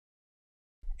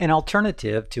An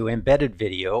alternative to embedded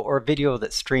video or video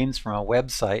that streams from a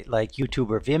website like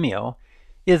YouTube or Vimeo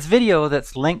is video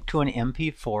that's linked to an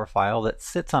MP4 file that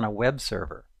sits on a web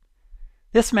server.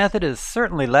 This method is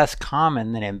certainly less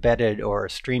common than embedded or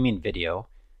streaming video,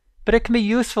 but it can be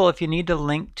useful if you need to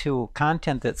link to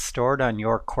content that's stored on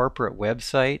your corporate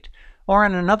website or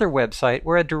on another website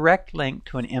where a direct link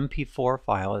to an MP4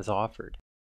 file is offered.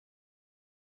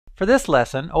 For this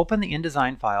lesson, open the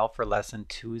InDesign file for lesson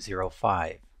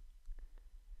 205.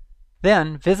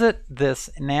 Then visit this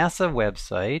NASA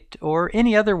website or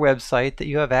any other website that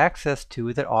you have access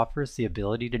to that offers the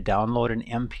ability to download an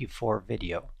MP4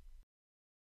 video.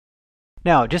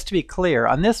 Now, just to be clear,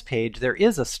 on this page there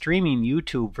is a streaming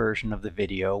YouTube version of the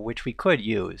video which we could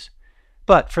use.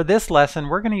 But for this lesson,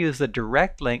 we're going to use the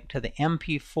direct link to the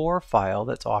MP4 file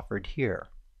that's offered here.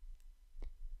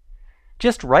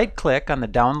 Just right-click on the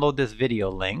Download this video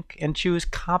link and choose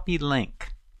Copy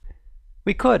Link.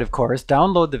 We could, of course,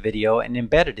 download the video and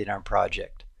embed it in our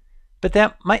project. But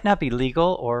that might not be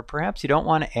legal, or perhaps you don't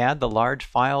want to add the large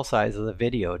file size of the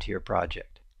video to your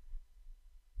project.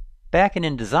 Back in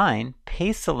InDesign,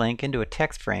 paste the link into a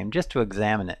text frame just to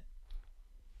examine it.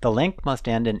 The link must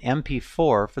end in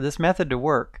MP4 for this method to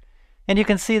work, and you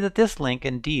can see that this link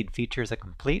indeed features a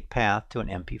complete path to an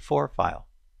MP4 file.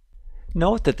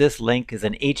 Note that this link is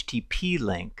an HTTP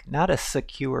link, not a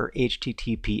secure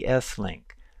HTTPS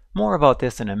link. More about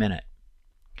this in a minute.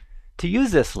 To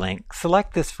use this link,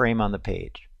 select this frame on the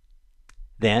page.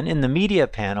 Then, in the Media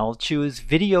panel, choose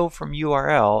Video from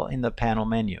URL in the panel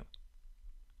menu.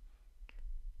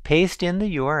 Paste in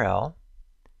the URL,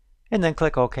 and then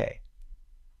click OK.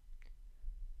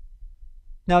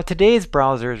 Now, today's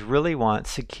browsers really want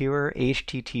secure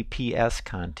HTTPS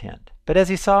content. But as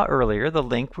you saw earlier, the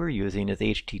link we're using is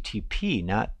HTTP,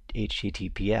 not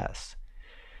HTTPS.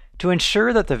 To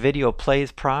ensure that the video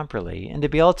plays properly and to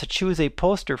be able to choose a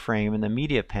poster frame in the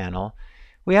Media panel,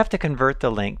 we have to convert the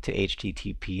link to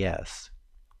HTTPS.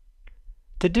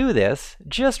 To do this,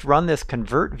 just run this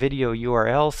Convert Video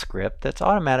URL script that's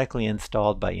automatically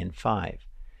installed by in5.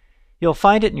 You'll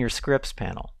find it in your Scripts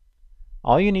panel.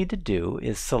 All you need to do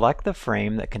is select the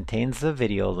frame that contains the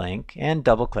video link and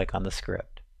double-click on the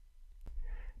script.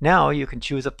 Now you can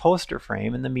choose a poster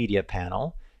frame in the Media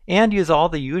panel and use all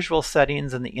the usual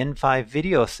settings in the in5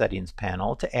 Video Settings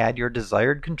panel to add your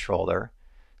desired controller,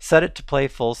 set it to play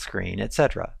full screen,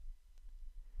 etc.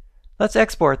 Let's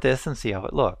export this and see how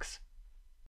it looks.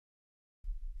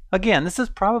 Again, this is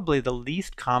probably the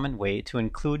least common way to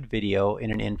include video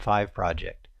in an in5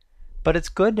 project, but it's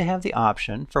good to have the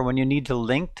option for when you need to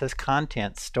link to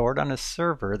content stored on a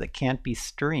server that can't be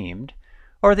streamed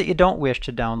or that you don't wish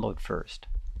to download first.